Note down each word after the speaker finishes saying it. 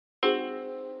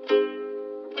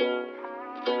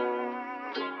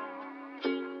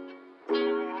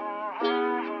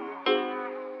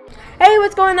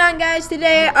going on, guys?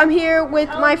 Today I'm here with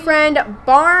my friend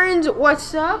Barnes.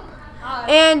 What's up?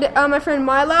 And my friend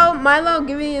Milo. Milo,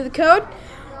 giving you the code.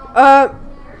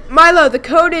 Milo, the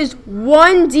code is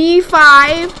 1D5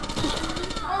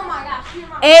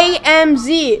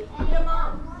 AMZ.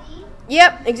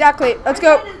 Yep, exactly. Let's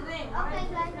go.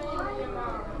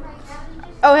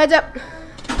 Oh, heads up.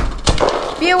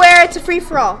 Be aware, it's a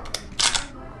free-for-all.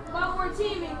 But we're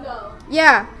teaming, though.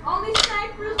 Yeah. Only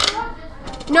snipers, bro?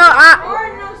 No,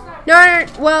 Or no snipers?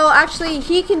 No. Well, actually,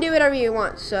 he can do whatever he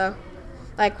wants. So,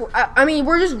 like, I mean,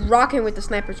 we're just rocking with the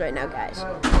snipers right now, guys.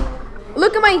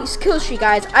 Look at my kill streak,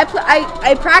 guys.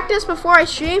 I practice before I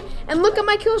stream, and look at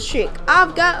my kill streak.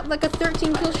 I've got like a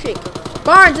 13 kill streak.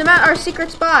 Barnes, I'm at our secret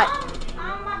spot.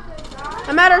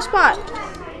 I'm at our spot.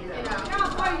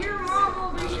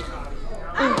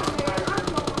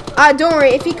 Don't worry.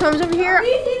 If he comes over here,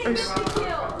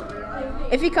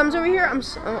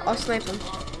 I'll snipe him.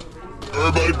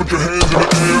 Everybody put your hands in the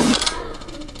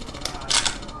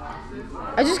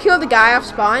air. I just killed the guy off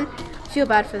spawn. I feel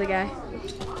bad for the guy.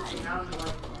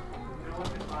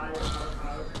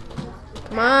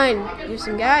 Come on, use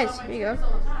some guys. Here you go.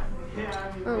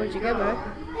 Oh, where'd you go, bud?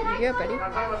 Where'd you go, buddy?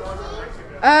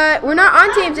 We're not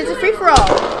on teams. It's a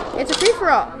free-for-all. It's a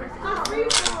free-for-all.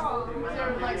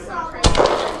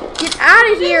 Get out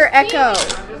of here, Echo.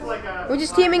 We're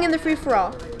just teaming in the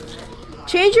free-for-all.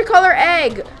 Change your color,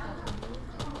 egg.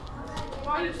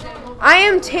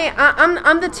 I'm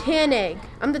the tan egg.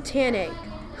 I'm the tan egg.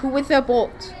 Who with the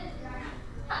bolt?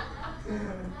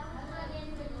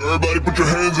 Everybody put your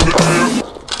hands in the air.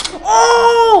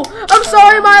 Oh! I'm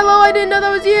sorry, Milo. I didn't know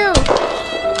that was you.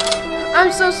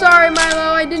 I'm so sorry,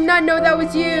 Milo. I did not know that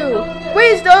was you.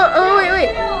 Wait,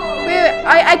 wait.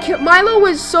 Milo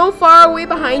was so far away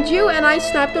behind you, and I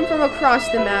snapped him from across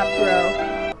the map, bro.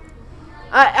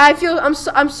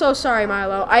 I'm so sorry,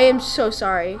 Milo. I am so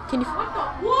sorry. Can you?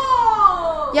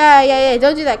 Whoa! Yeah.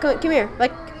 Don't do that. Come here.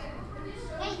 Like.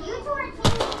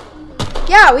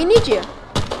 Yeah, we need you.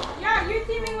 Yeah, you're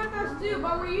teaming with us too,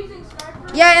 but we're using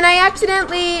snipers. Yeah, and I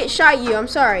accidentally shot you. I'm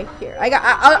sorry. Here,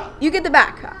 you get the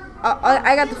back.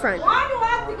 I got the front. Why do I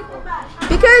have to get the back?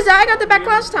 Because I got the back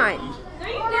last time. No,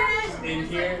 you didn't. In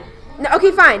here. No,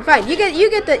 okay, fine. You get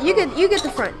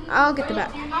the front. I'll get the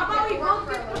back. How about we both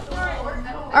get the front?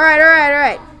 All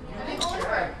right.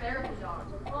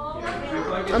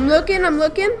 I'm looking.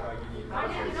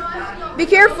 Be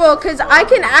careful, cause I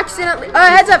can accidentally.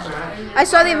 Heads up! I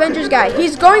saw the Avengers guy.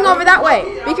 He's going over that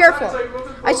way. Be careful.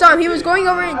 I saw him. He was going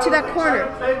over into that corner.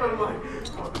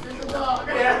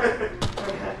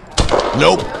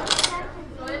 Nope.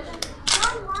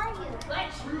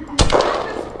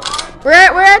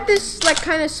 We're at this like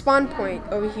kind of spawn point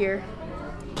over here.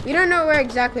 We don't know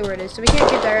exactly where it is, so we can't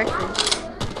get directions.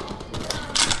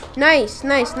 Nice.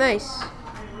 Yeah,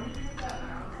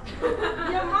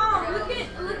 Mom, look at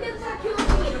the kill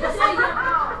feed.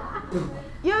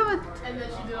 You have a. And then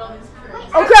she did all these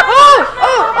tricks. Oh crap!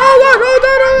 Oh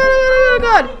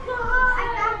God!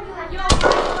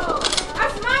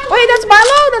 Wait, that's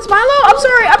Milo? That's Milo? I'm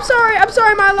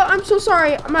sorry, Milo. I'm so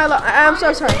sorry, Milo. I'm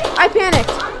so sorry. I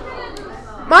panicked.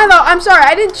 Milo, I'm sorry.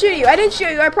 I didn't shoot you.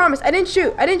 I promise. I didn't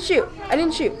shoot. Since he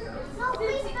didn't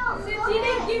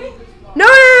give me. No.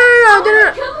 I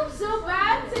killed him so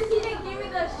bad since he didn't give me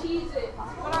the cheese-it.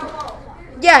 But I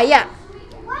won't. Yeah. Yeah,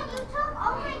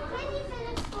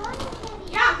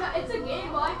 it's a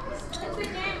game, boy. It's a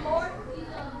game, boy.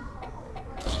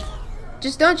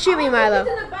 Just don't shoot me, Milo.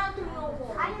 Get to the bathroom no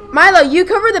more. Milo, you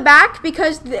cover the back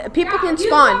because people can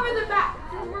spawn. You cover the back.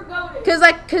 We're going.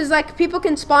 Cause people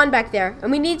can spawn back there,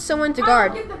 and we need someone to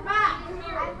guard. Get the back. Come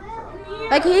here. Come here.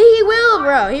 Like he will,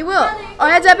 bro. He will. Oh,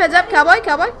 heads up, cowboy.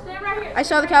 Stay right here. I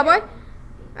saw the cowboy.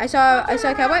 I saw a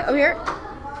cowboy over here.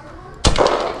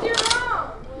 It's your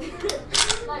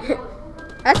mom.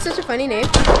 That's such a funny name.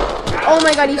 Oh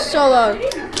my God, he's so low.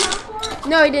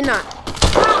 No, he did not.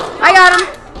 I got him.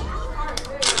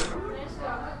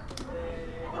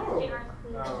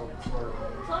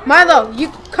 Milo,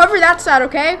 you cover that side,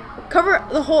 okay? Cover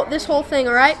this whole thing,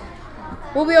 all right?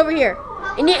 We'll be over here.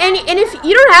 And if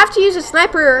you don't have to use a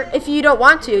sniper if you don't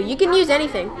want to, you can use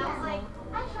anything.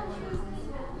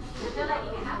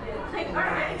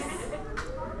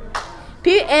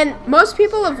 And most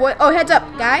people avoid. Oh, heads up,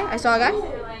 guy! I saw a guy.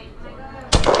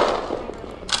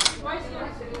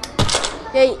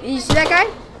 Yeah, you see that guy?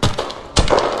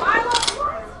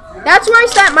 That's where I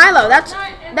sniped Milo.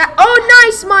 Oh,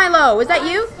 nice, Milo. Was that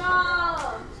you?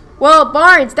 Well,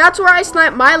 Barnes, that's where I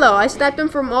sniped Milo. I sniped him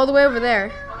from all the way over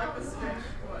there.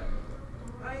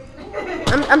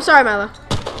 I'm sorry, Milo.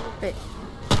 Wait.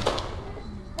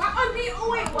 Oh,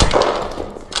 wait, what?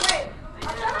 Wait.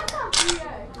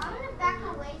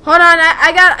 Hold on,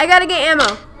 I gotta get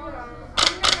ammo.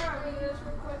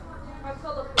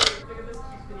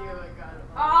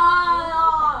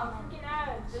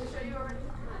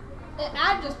 An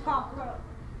ad just popped up.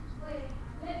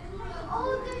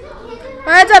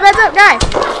 Heads up, guy.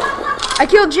 I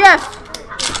killed Jeff.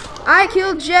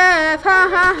 Ha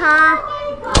ha ha.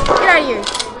 Get out of here.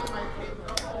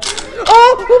 Oh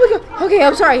my god. Okay,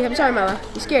 I'm sorry, Milo.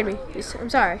 You scared me. I'm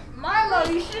sorry. Milo,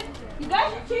 you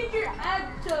guys should change your ad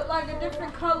to like a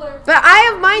different color. But I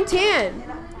have mine tan.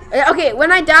 Okay,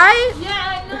 when I die.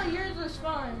 Yeah, I know yours is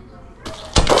fun.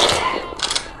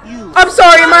 I'm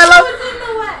sorry, Milo.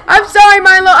 I'm sorry,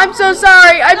 Milo. I'm so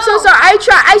sorry. I'm so sorry. I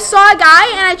saw a guy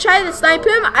and I tried to snipe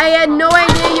him. I had no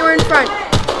idea you were in front.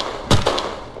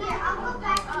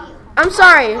 I'm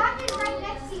sorry.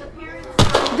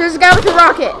 There's a guy with a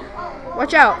rocket.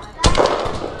 Watch out.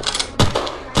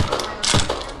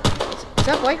 What's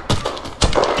up, boy?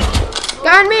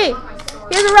 Got me.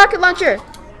 He has a rocket launcher.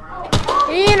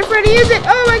 He ain't afraid to use it.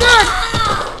 Oh my god.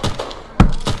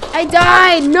 I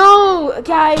died. No,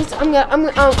 guys. I'm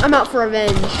out for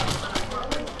revenge.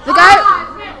 The guy.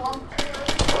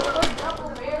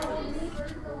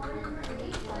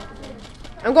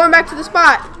 I'm going back to the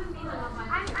spot.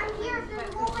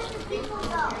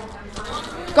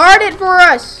 Guard it for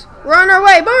us. We're on our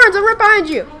way. Barnes, I'm right behind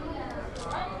you.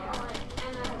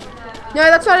 No,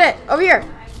 that's not it. Over here.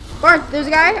 Barnes, there's a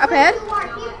guy up ahead.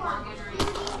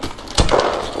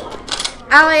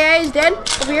 LAA is dead.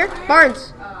 Over here.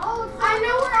 Barnes. I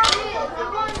know where it is.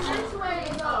 You're going this way.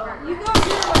 You go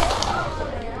this way.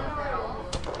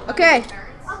 Okay.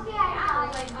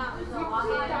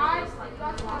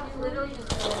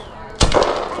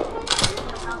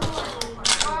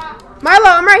 Milo,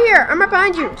 I'm right here. I'm right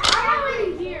behind you.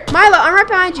 Milo, I'm right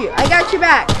behind you. I got your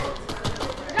back.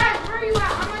 Guys, where are you at?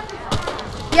 I'm at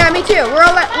this. Yeah, me too. We're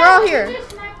all here.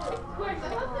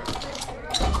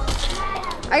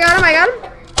 I got him.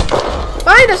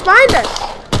 Find us.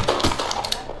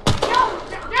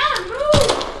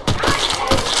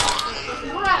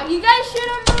 Wow, you guys should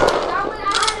have moved. That was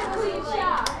actually a clean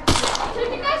shot. Took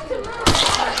you guys to move.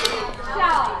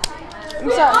 Shot.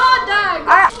 We all died.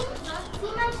 I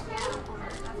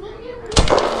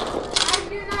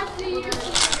do not see you.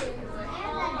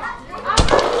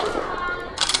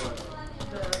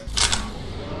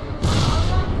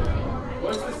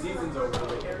 Once the season's over,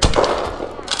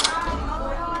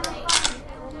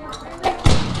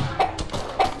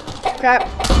 crap.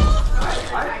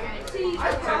 I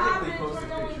technically posted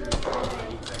pictures from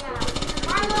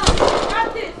Milo, got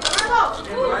this.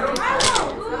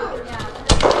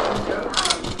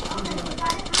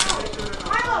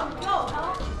 Milo, go.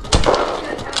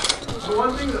 The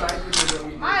one thing that I think is that we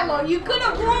Milo, you could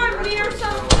have warned me or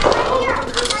something.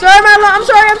 Sorry, Milo. I'm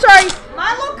sorry.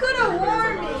 Milo could have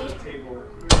warned me. table.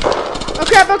 Oh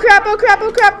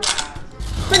crap.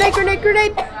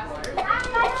 Grenade.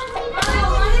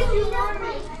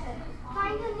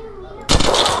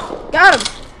 Got him.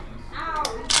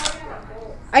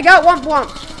 I got Womp.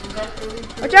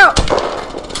 Watch out. You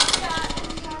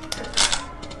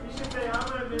should say I'm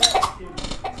gonna miss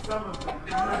some of them.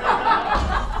 I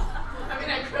mean,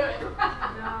 I could.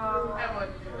 No, I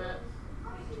wouldn't do that.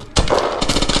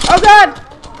 Oh god.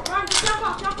 Run, jump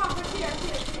off. Right here.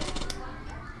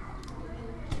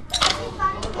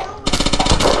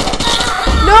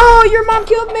 No, your mom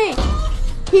killed me.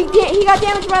 He got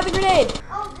damaged by the grenade.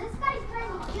 Oh, this guy's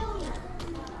trying to kill me.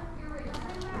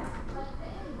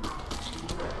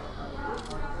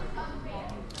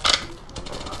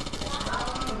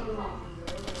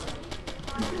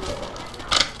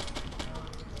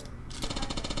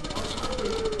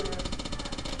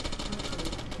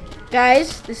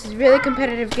 Guys, this is really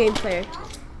competitive gameplay.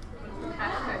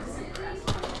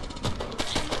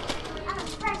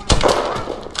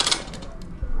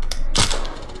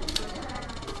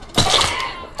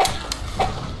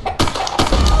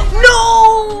 No!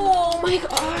 Oh my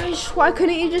gosh, why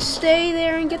couldn't you just stay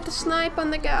there and get the snipe on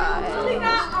the guy? Hey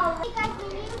guys, we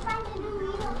need to find a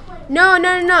new needle place.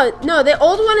 No, the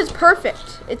old one is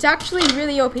perfect. It's actually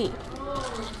really OP.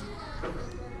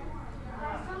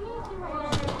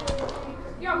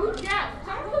 Yo, who's Jeff?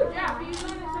 Tell me who Jeff. He's on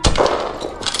the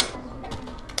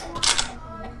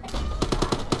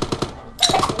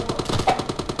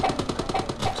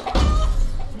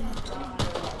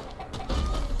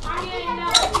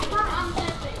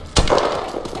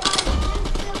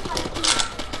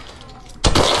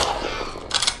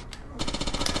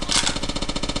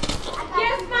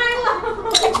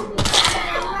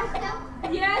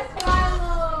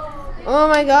Oh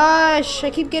my gosh, I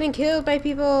keep getting killed by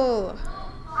people.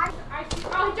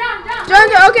 Oh, John.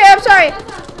 Jungle, okay, I'm sorry.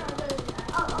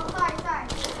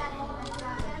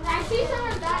 I see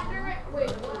someone back there.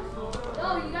 Wait, what?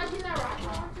 Oh, you guys see that rocket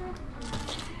launcher?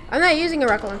 I'm not using a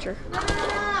rocket launcher. No.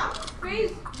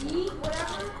 Phase E,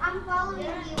 whatever. I'm following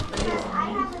you because I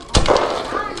have a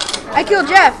I killed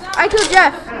Jeff. I killed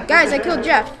Jeff. Guys, I killed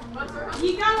Jeff.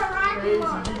 You got a rocket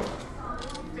launcher.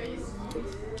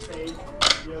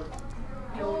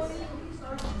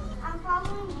 I'm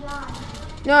following John.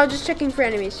 No, I'm just checking for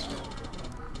enemies.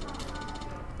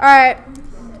 Alright.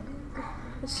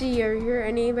 Let's see, are here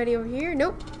anybody over here?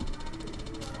 Nope.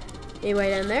 Anybody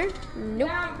down there? Nope.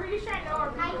 Yeah, I'm pretty sure I know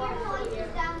where I people hear are.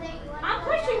 voices down there. You wanna I'm go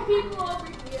pushing there? people over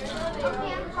here.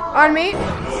 Okay, I'm following. On me.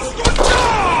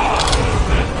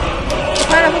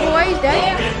 Trying to hook away, he's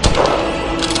dead.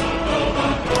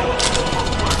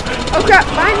 Oh crap,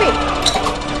 behind me.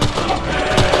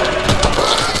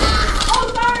 Oh,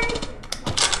 sorry.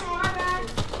 My bad.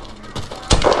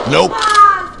 Nope. Ah,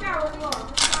 Scout, where you going?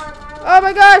 Sorry, Milo. Oh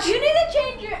my gosh. You need to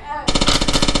change your.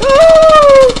 Woo!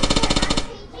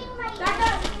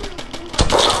 That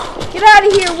Get out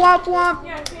of here, womp womp. guy.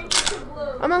 Yeah, change it to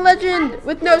blue. I'm a legend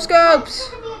with no scopes. It's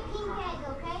gonna be a pink egg,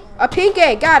 okay? A pink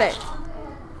egg, got it.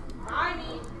 I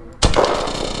need.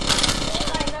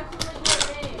 Like, that's a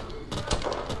legit name.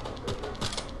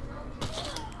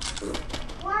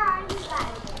 Where are you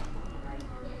guys?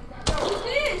 Yo, who's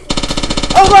this?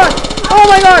 Oh god. Oh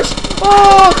my gosh.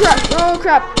 Oh crap. Oh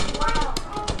crap.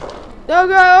 Oh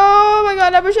god. Oh my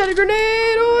god. I wish I had a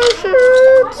grenade. Oh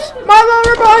shit. Milo,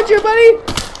 we're behind you, buddy.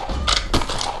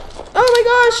 Oh my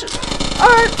gosh.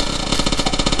 Alright.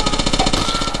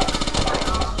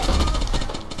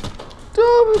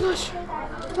 Oh my gosh.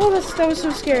 Oh, that was so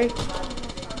scary.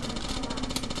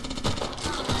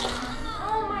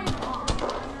 Oh my god.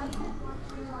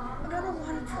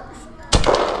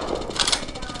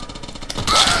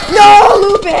 No,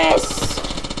 Lupus.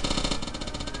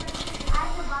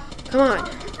 Come on.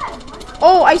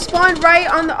 Oh, I spawned right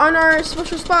on our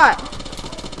special spot.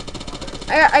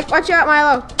 I watch out,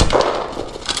 Milo.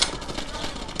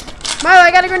 Milo,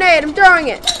 I got a grenade. I'm throwing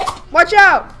it. Watch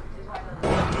out.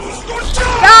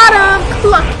 Got him.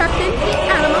 Cluck, Captain.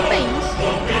 Get out of my face.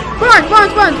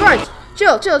 Barnes.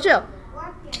 Chill. This is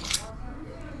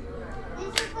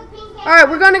the pink egg. All right,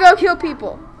 we're gonna go kill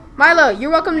people. Milo, you're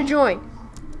welcome to join.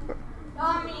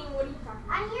 I mean, what are you talking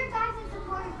I'm here, guys, to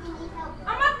support if you need help. about?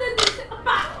 I'm about to do this.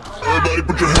 Everybody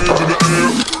put your hands in the air.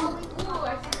 Ooh,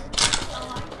 I see.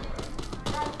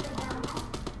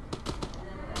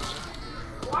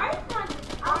 Why is my.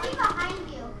 I'll be behind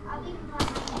you. I'll be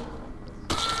behind you.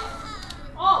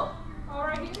 Oh,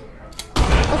 right here?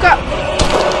 Okay.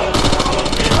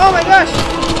 Oh my gosh.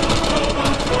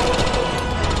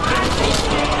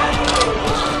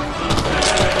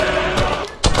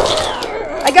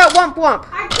 I got womp.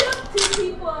 I killed 2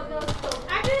 people on no scope.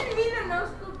 I didn't mean to no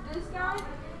scope this guy.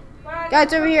 But I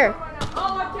Guys, over here.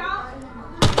 Oh, watch out.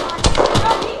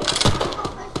 Oh, me.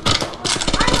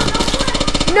 Milo, no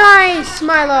way. Nice,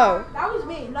 Milo. That was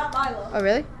me, not Milo. Oh,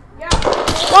 really? Yeah.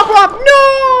 Womp. No,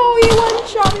 he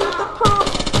one-shot me with the pump.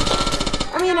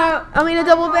 I mean a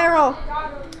double barrel.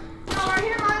 Got him. No, right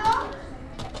here, Milo.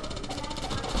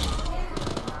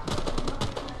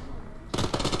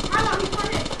 Milo, he's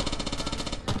running.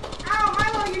 Ow,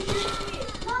 Milo, you're shooting me.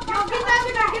 Yo, get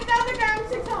the other guy. I'm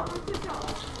 6 health.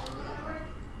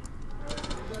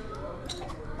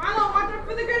 Milo, watch out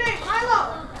for the grenade. Milo,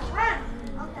 run.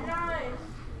 Okay. Nice.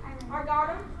 I got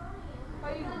him.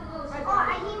 Oh, I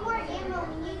need more ammo.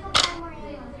 We need to go buy more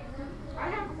ammo. I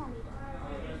have.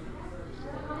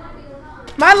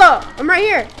 Milo, I'm right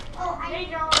here. Oh, I Hey,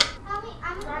 need. John. Tell me,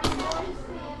 I'm going to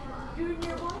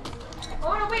Junior boy.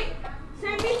 Oh no, wait.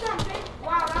 Send me something.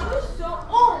 Wow, that was so.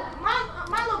 Oh,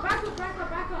 Milo, back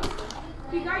up.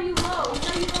 He got you low.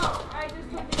 I just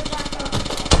took you back up.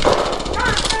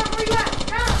 John, where you at?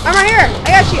 John. I'm right here. I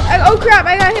got you. Oh crap,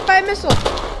 I got hit by a missile.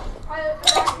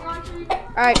 Rocket launcher you get?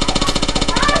 All right,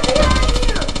 John, behind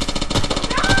you.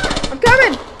 John. I'm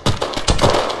coming.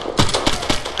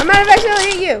 I might have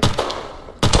accidentally hit you.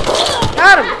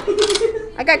 Got him.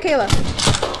 I got Kayla.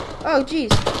 Oh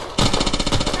jeez.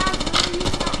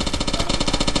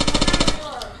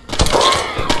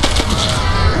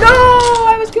 No,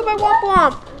 I was killed by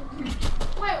Womp.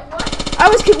 Wait, what?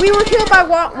 We were killed by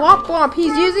Womp.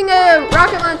 He's using a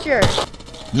rocket launcher.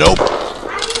 Nope. I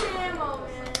need ammo,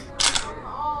 man. I'm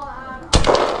all out.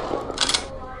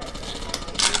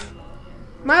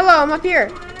 Milo, I'm up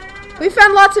here. We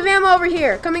found lots of ammo over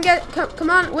here. Come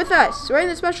on with us. We're in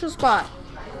the special spot.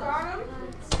 Got him?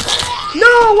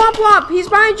 No, Womp. He's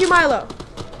behind you, Milo.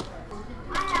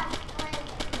 I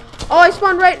have. Oh, I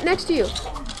spawned right next to you.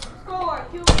 Score.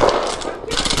 Kill.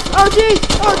 Oh jeez!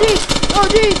 Oh jeez! Oh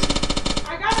jeez! I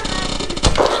got a 9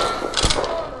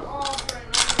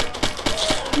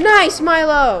 kills. Nice,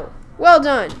 Milo. Well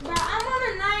done. But I'm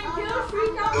on a 9 kill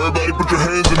streak. Everybody put your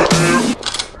hands in the air.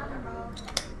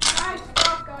 Nice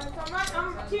stuff, guys.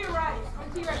 I'm tier right.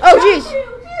 I'm tier right. Oh jeez!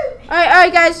 All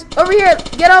right, guys, over here.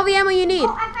 Get all the ammo you need.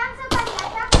 Oh, I found somebody. I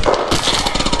found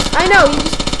somebody. I know. You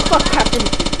just fuck, Captain. I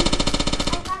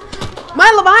found somebody.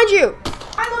 Milo, behind you.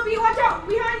 Milo, watch out!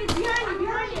 Behind you! Behind you!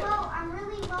 Behind you! I'm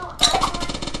really low.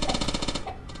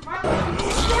 I don't know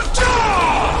what to do.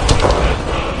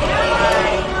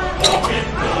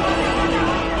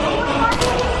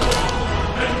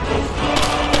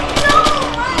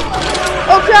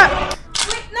 Oh crap!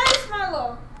 Wait, nice,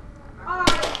 Milo. I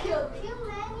killed me. Too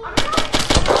many.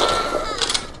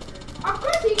 Of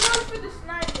course, he goes for the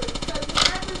sniper because the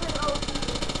snipers are OP.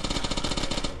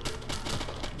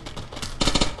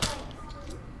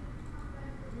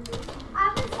 I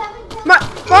have a 7 kill.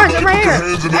 Barnes, I'm right here.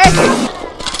 Hands in the Hey. air.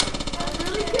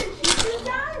 Really good shoot this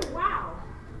guy? Wow.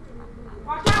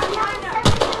 Watch out behind us.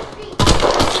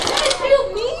 Did he shoot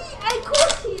me? Of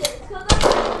course he is. So that's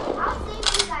I'll save you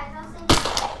guys. I'll save you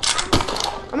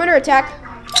guys. I'm under attack.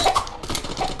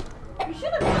 you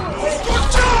should have killed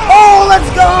Oh, let's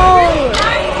go!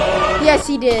 him. Yes,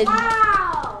 he did.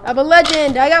 Wow. I'm a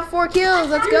legend. I got 4 kills.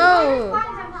 Let's go. I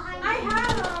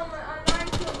had a 9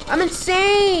 kill. I'm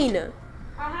insane. I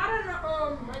had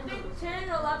I think 10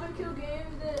 or 11 kill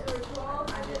games or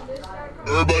 12. I did this guy.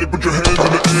 Everybody put your hands in the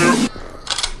air.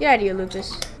 Get out of here,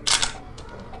 Lucas.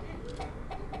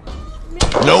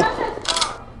 Nope.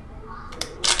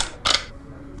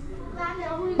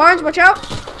 Barnes, watch out.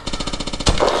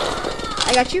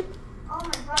 I got you. Oh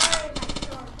my god.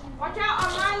 Watch out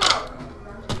on Milo.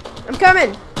 I'm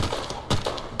coming.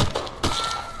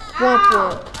 Womp Ow.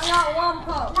 womp. I got 1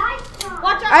 poke. Nice one.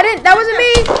 Watch out. I didn't. That wasn't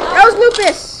me. That was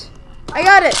Lupus. I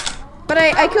got it. But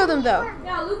I killed him though.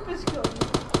 Yeah, Lucas killed me.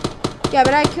 Yeah,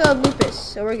 but I killed Lupus,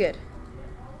 so we're good.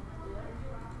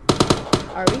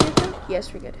 Are we good though?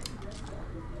 Yes, we're good.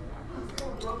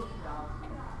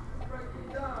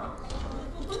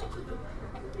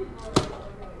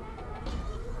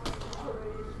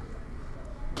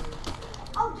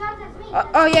 Oh, John, that's me.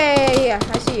 Oh yeah.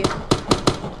 I see you.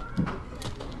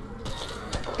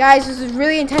 Guys, this is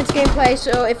really intense gameplay,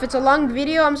 so if it's a long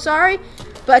video, I'm sorry,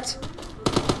 but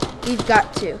we've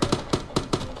got to.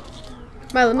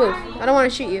 Milo, move. I don't want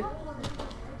to shoot you.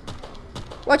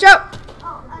 Watch out!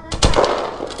 Oh, that's right.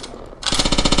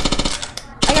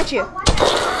 I got you. Watch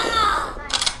out.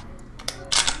 Nice.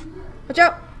 Watch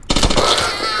out!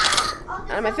 Oh,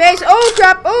 Out of my face. Oh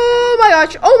crap! Oh my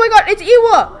gosh! Oh my god! It's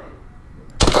Iwa!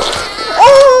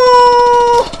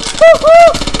 Oh!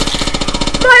 Woo-hoo!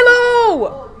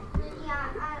 Milo! yeah,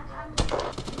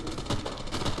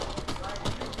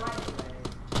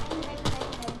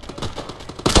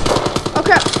 Oh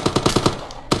crap!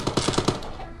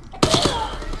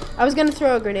 I was gonna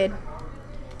throw a grenade.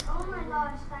 oh my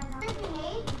gosh,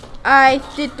 grenade? I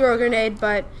did throw a grenade,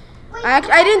 but Wait,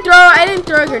 I didn't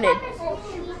throw a grenade.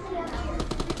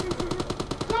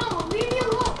 No, leave me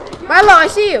alone. Milo, I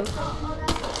see you. There's someone right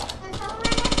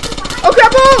next to Oh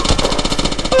crap! Oh!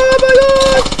 Oh my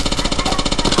gosh!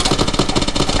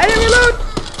 I didn't reload.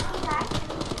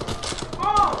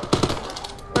 Oh.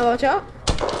 Milo, watch out!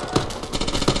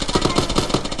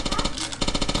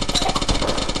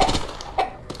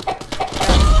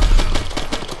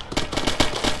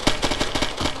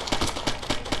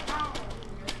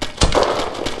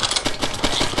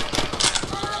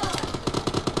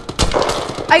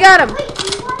 I got him. Wait, you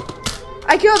want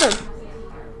I killed him.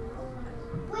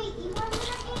 Wait, you want me?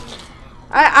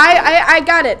 I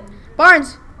got it.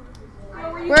 Barnes,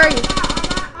 where are you?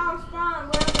 I'm spawn.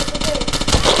 Wherever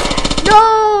it is.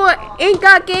 No! Ain't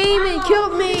got game and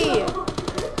killed me.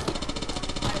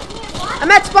 I'm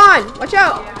at spawn. Watch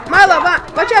out. Milo,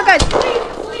 watch out, guys.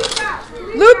 Please stop.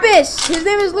 Lupus. His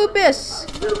name is Lupus.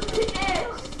 Lucas.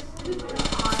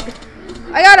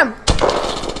 I got him.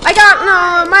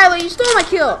 No, Milo, you stole my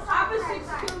kill. Opposite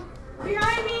kill.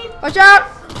 Behind me. Watch out.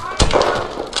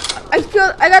 I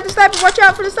got the sniper. Watch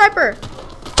out for the sniper.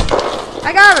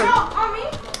 I got him. No, on me.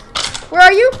 Where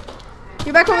are you?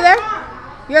 You're back over there?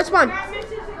 You're at spawn. I'm missing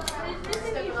these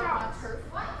shots.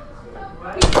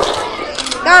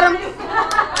 Got him.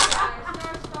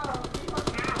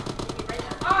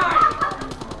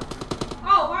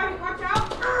 Oh, watch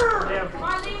out.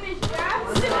 My name is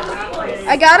Jeff.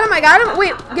 I got him.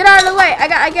 Wait, get out of the way. I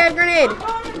got a grenade.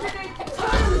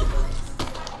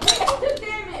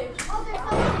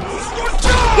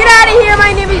 Get out of here.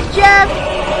 My name is Jeff.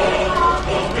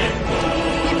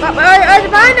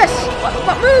 Behind us.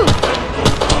 What move?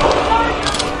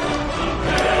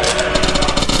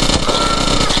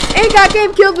 Ain't Got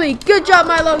Game killed me. Good job,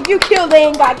 Milo. You killed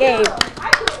Ain't Got Game.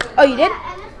 Oh, you did?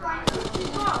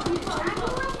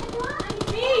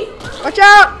 Watch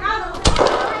out.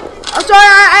 I'm sorry,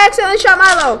 I accidentally shot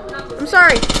Milo. I'm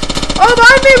sorry. Oh,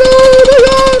 behind me.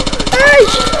 Oh, hey.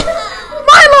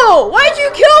 Milo, why'd you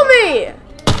kill me?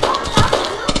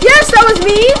 Yes, that was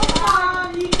me.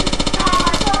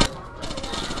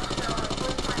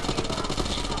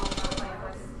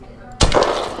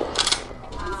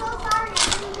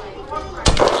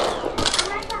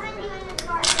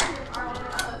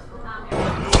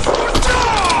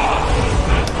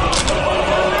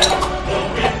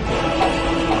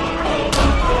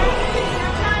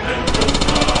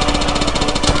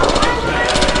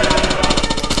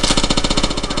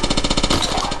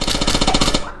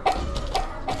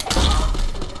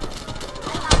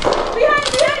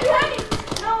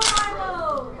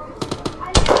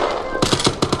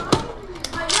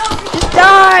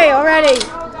 Die already!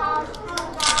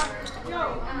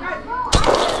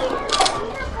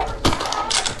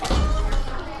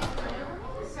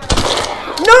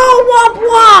 No, Womp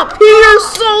Womp! He's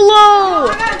so low!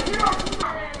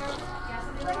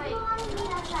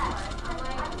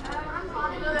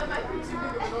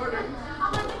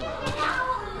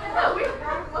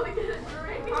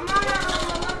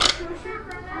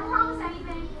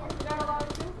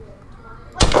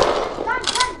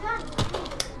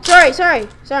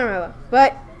 Sorry, Milo.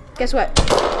 But guess what?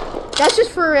 That's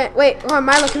just for wait. Hold on,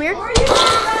 Milo, come here.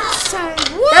 That's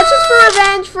just for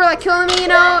revenge for like killing me, you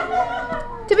know.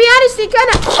 To be honest, he kind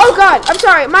of. Oh God, I'm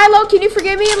sorry, Milo. Can you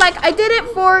forgive me? Like I did it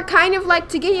for kind of like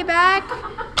to get you back.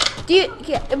 Do you?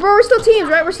 Yeah, bro, we're still teams,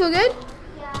 right? We're still good.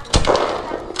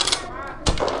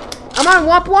 I'm on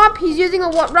Womp Womp. He's using a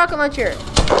rocket launcher.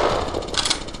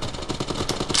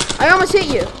 I almost hit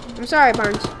you. I'm sorry,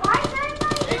 Barnes.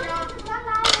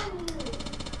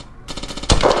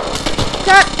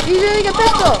 He's using a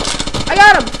pistol. I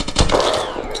got him.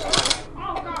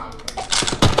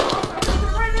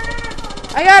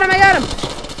 I got him.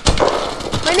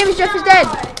 My name is Jeff is dead.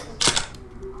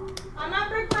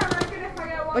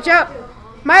 Watch out.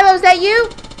 Milo, is that you?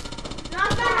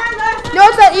 No,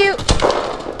 it's not you.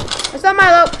 It's not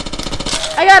Milo.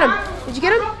 I got him. Did you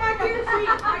get him?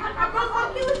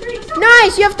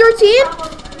 Nice. You have 13?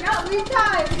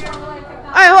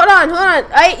 Alright, hold on.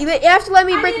 You have to let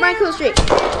me break my kill streak.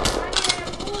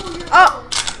 Oh,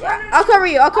 I'll cover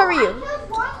you.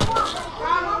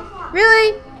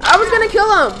 Really? I was gonna kill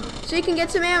him so you can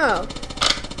get some ammo.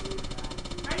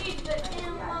 I need the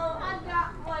ammo. I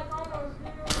got like almost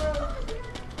zero.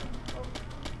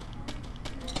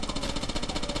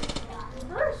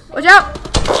 Watch out!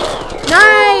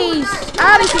 Nice!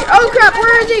 Out of here! Oh crap!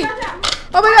 Where is he?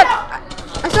 Oh my God!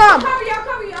 I saw him.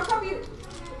 I'll cover you.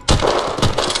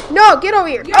 No, get over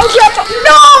here. Oh crap!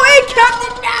 No! It kept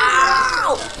it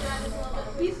down!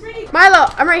 He's pretty. Milo,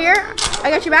 I'm right here. I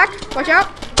got you back. Watch out.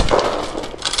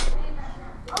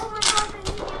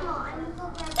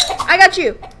 I got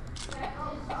you.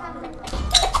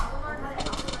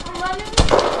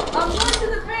 I'm going to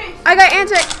the base. I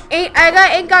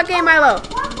got Ain't Got Game Milo.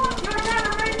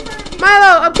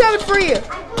 Milo, I'm coming for you.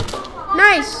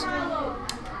 Nice.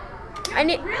 I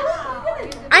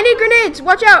need grenades.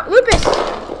 Watch out, Lupus.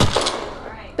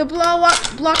 The blow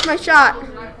up blocked my shot.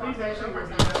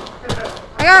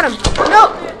 I got him.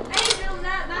 No.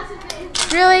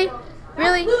 Really?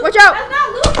 Watch out.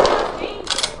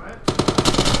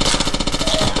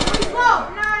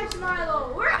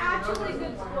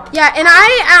 Yeah, and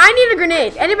I need a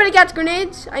grenade. Anybody got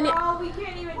grenades? I need. Oh, we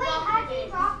can't even drop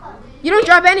it. You don't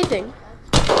drop anything.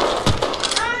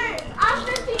 I'm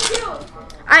 15 kills.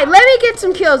 Alright, let me get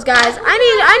some kills, guys. I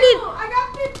need. I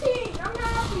got 15. I'm not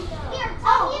happy though. Here,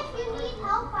 tell me if you need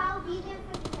help. I'll be there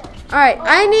for the kill. Alright,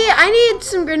 I need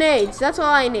some grenades. That's all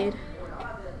I need.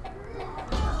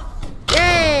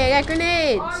 Yay, I got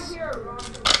grenades.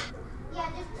 Yeah,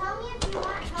 just tell me if you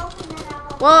want help and then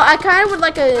I'll. Well, I kind of would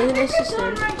like an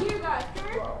assistant. Right here, guys. Come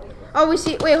here. Oh, we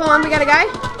see. Wait, hold on. We got a guy.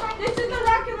 This is the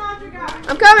rocket launcher guy.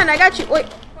 I'm coming. I got you. Wait.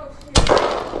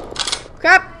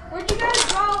 Crap. Where'd you guys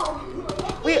go?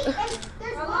 We. I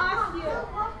lost you.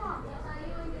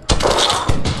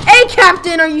 Hey,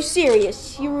 Captain, are you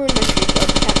serious? You ruined my streak,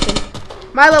 Captain.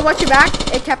 Milo, watch your back.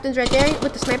 Hey, Captain's right there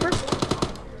with the sniper.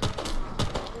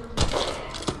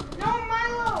 No,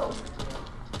 Milo.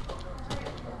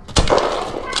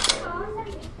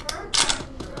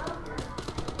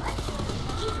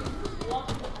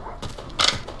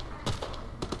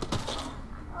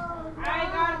 I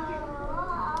got him.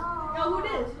 Yo, who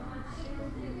this?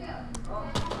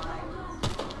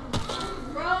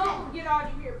 Bro, get out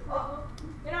of here, bro.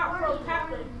 Get out, bro,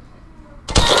 Captain.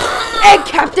 Egg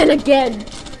Captain again.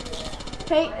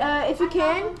 Hey, if you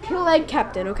can, kill Egg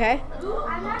Captain, okay?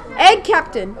 Egg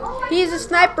Captain. He is a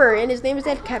sniper, and his name is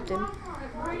Egg Captain. I'm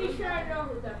pretty sure I know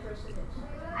who that person is.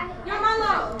 Yo,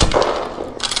 Milo!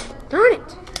 Darn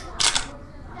it.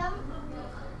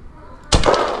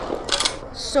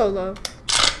 So low.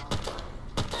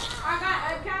 I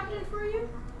got a captain for you.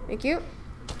 Thank you.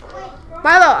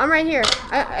 Milo, I'm right here.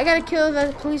 I gotta kill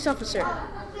the police officer.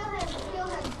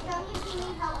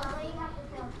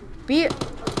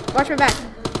 Watch my back.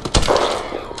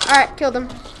 Alright, killed him.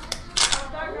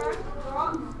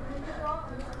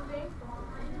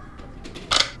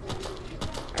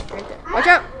 Right there. Watch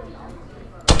out!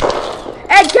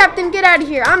 Egg Captain, get out of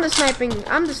here! I'm the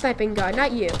sniping guy,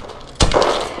 not you.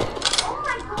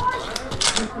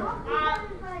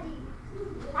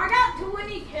 I got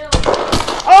 20 kills.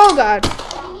 Oh god,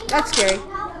 that's scary.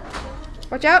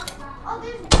 Watch out!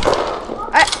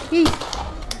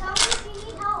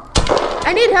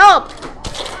 I need help.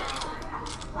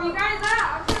 Where you guys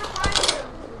at? I'm trying to find you.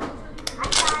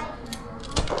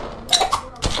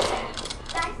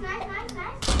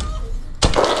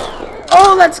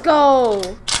 Oh, let's go.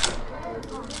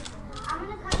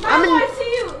 Milo, I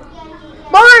see you.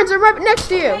 Barnes, I'm right next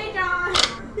to you. Hey, John.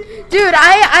 Dude,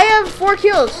 I have 4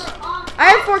 kills.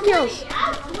 I have 4 kills. I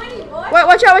have 20, boy. Wait,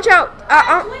 watch out, watch out. I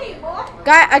have 20, boy. A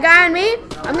guy on me.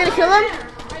 I'm gonna kill him.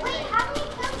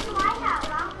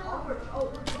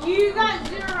 You got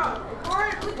 0.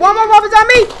 One more mob is on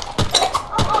me.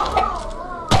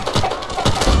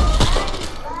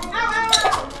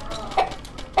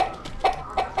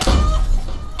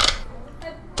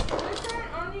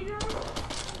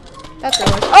 That's what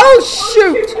it was. Oh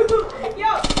shoot!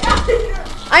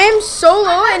 I am so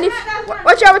low, and if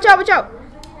watch out, watch out, watch out!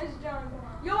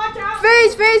 Yo, watch out!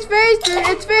 Phase, phase, phase! Dude,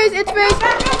 it's phase, it's phase!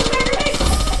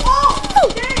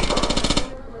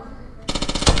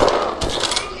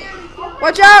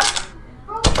 Watch out!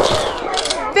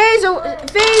 Phase,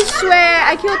 phase, swear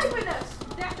I killed.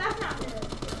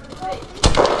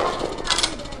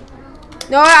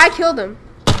 No, I killed him.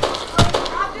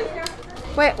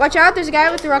 Wait, watch out! There's a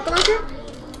guy with the rocket launcher.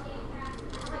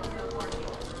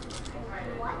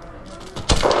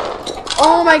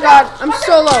 Oh my god, I'm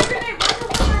so low.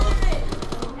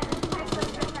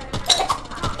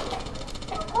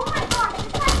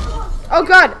 Oh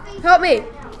god, help me.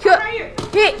 Kill.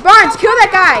 Hey, Barnes, kill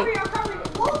that guy.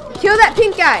 Kill that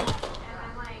pink guy.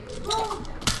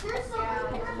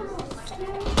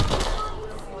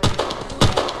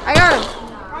 I got him.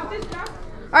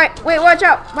 Alright, wait, watch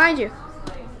out. Behind you.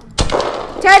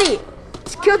 Teddy.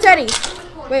 Kill Teddy.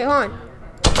 Wait, hold on.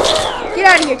 Get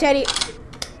out of here, Teddy.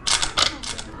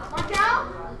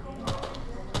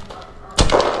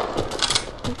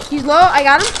 He's low. I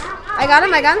got him. I got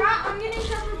him. I got him.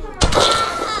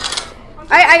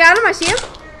 I got him. I see him.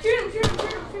 Shoot him.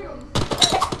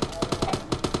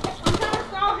 I'm trying to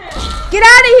stall him. Get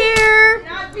out of here.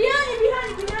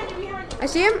 Behind you. I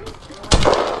see him.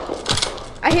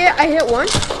 I hit one.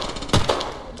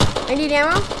 I need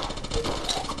ammo.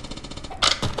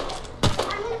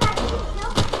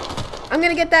 I'm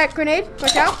gonna get that grenade.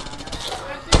 Watch out.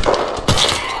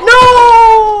 No!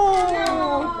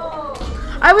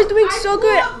 I was doing so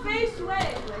good.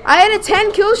 I had a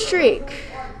 10 kill streak.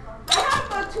 I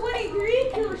have a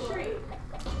 23 kill streak.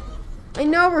 I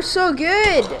know, we're so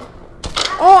good.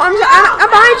 Oh, I'm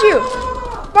behind you.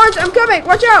 Barnes, I'm coming.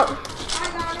 Watch out.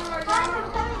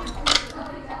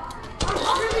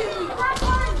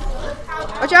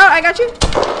 Watch out, I got you.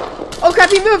 Oh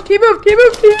crap, he moved.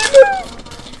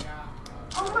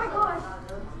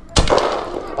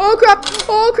 Oh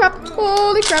crap.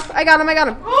 Holy crap. I got him.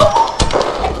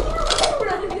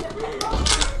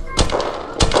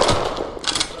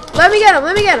 Let me get him,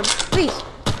 please.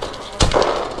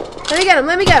 Let me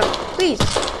get him, please. I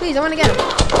want to get him.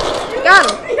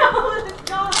 Got him.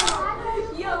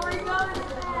 Yo, we're going.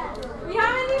 We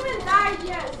haven't even died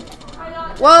yet.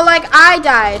 Well, like I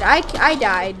died. I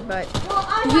died, but Well, I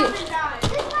haven't died.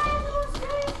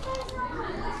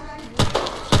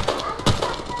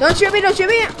 don't shoot me.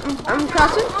 I'm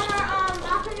crossing. On our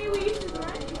balcony, we used to run.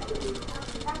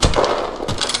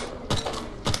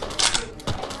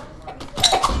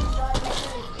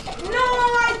 No,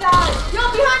 I died. Yo,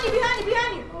 behind you.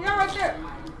 You're right there.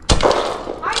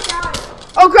 I died.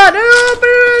 Oh god.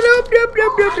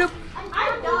 Nope.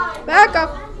 I died. Back up.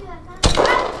 I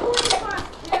had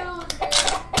 25 kills.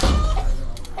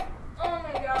 Oh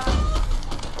my god.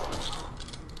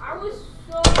 I was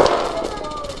so close.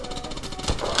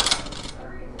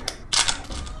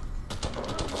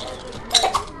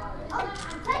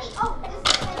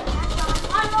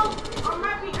 I'm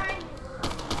right behind you.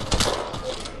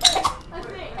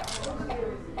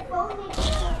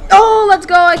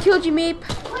 I killed you, Meep.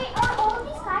 Wait, are all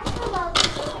these guys still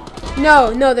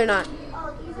loaded? No, they're not.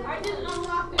 Oh, these are. I just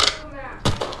unlocked the new map.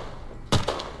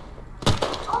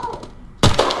 Oh.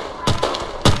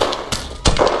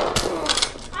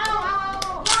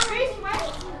 Ow. Face way.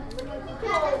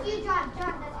 Yeah, that's you, John.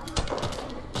 That's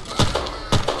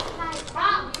nice.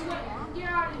 Stop. Get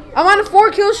out of here. I'm on a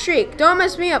 4-kill streak. Don't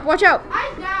mess me up. Watch out.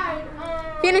 I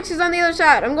died. Phoenix is on the other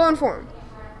side. I'm going for him.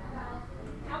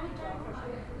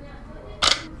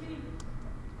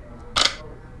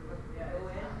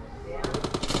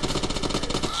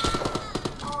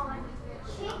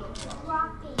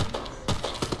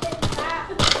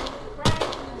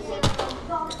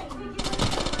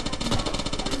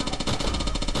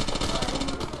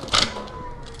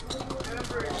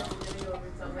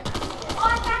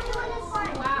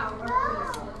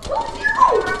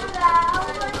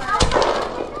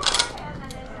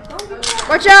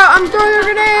 Watch out, I'm throwing a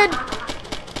grenade.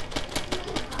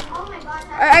 Oh my god.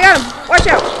 I got him. Watch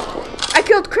out. I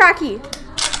killed Cracky.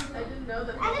 Milo,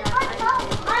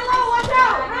 watch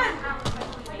out! Run!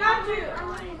 I got you!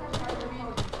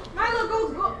 Milo,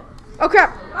 go! Oh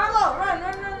crap. Milo, run!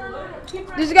 Keep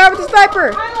running. There's a guy with a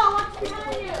sniper. Milo, what's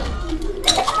behind you?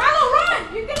 Milo, run!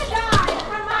 You're gonna die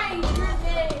from my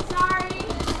grenade. Sorry.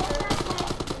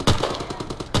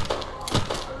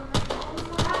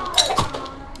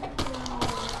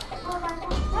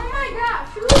 Oh my gosh!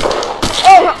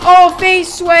 Oh,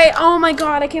 face sway. Oh my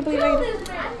god, I can't believe I.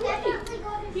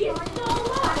 He's still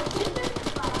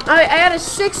alive. I had a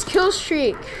 6-kill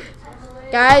streak.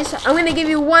 Guys, I'm gonna give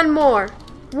you one more.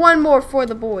 One more for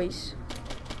the boys.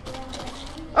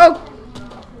 Oh,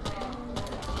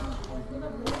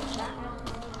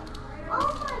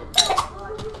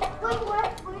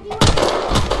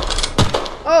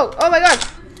 oh my god.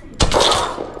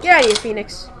 Get out of here,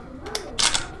 Phoenix.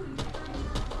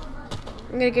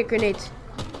 I'm gonna get grenades.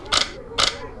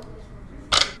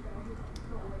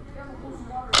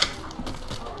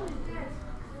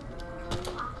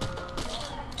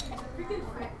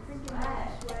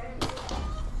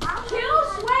 Kill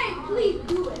Sway, please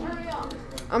do it. Hurry up.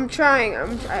 I'm trying.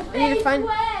 I need to find.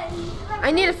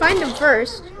 I need to find him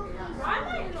first. Why am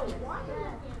I in a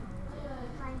water?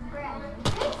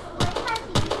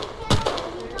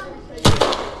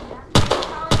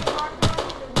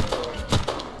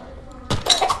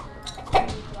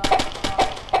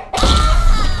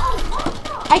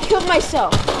 I killed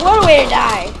myself. What a way to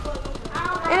die.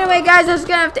 Anyway, guys, I was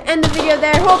gonna have to end the video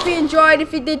there. Hope you enjoyed.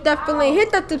 If you did, definitely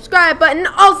hit that subscribe button.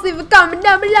 Also, leave a comment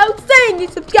down below saying you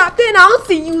subscribed. And I'll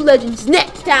see you legends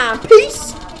next time.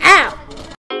 Peace out.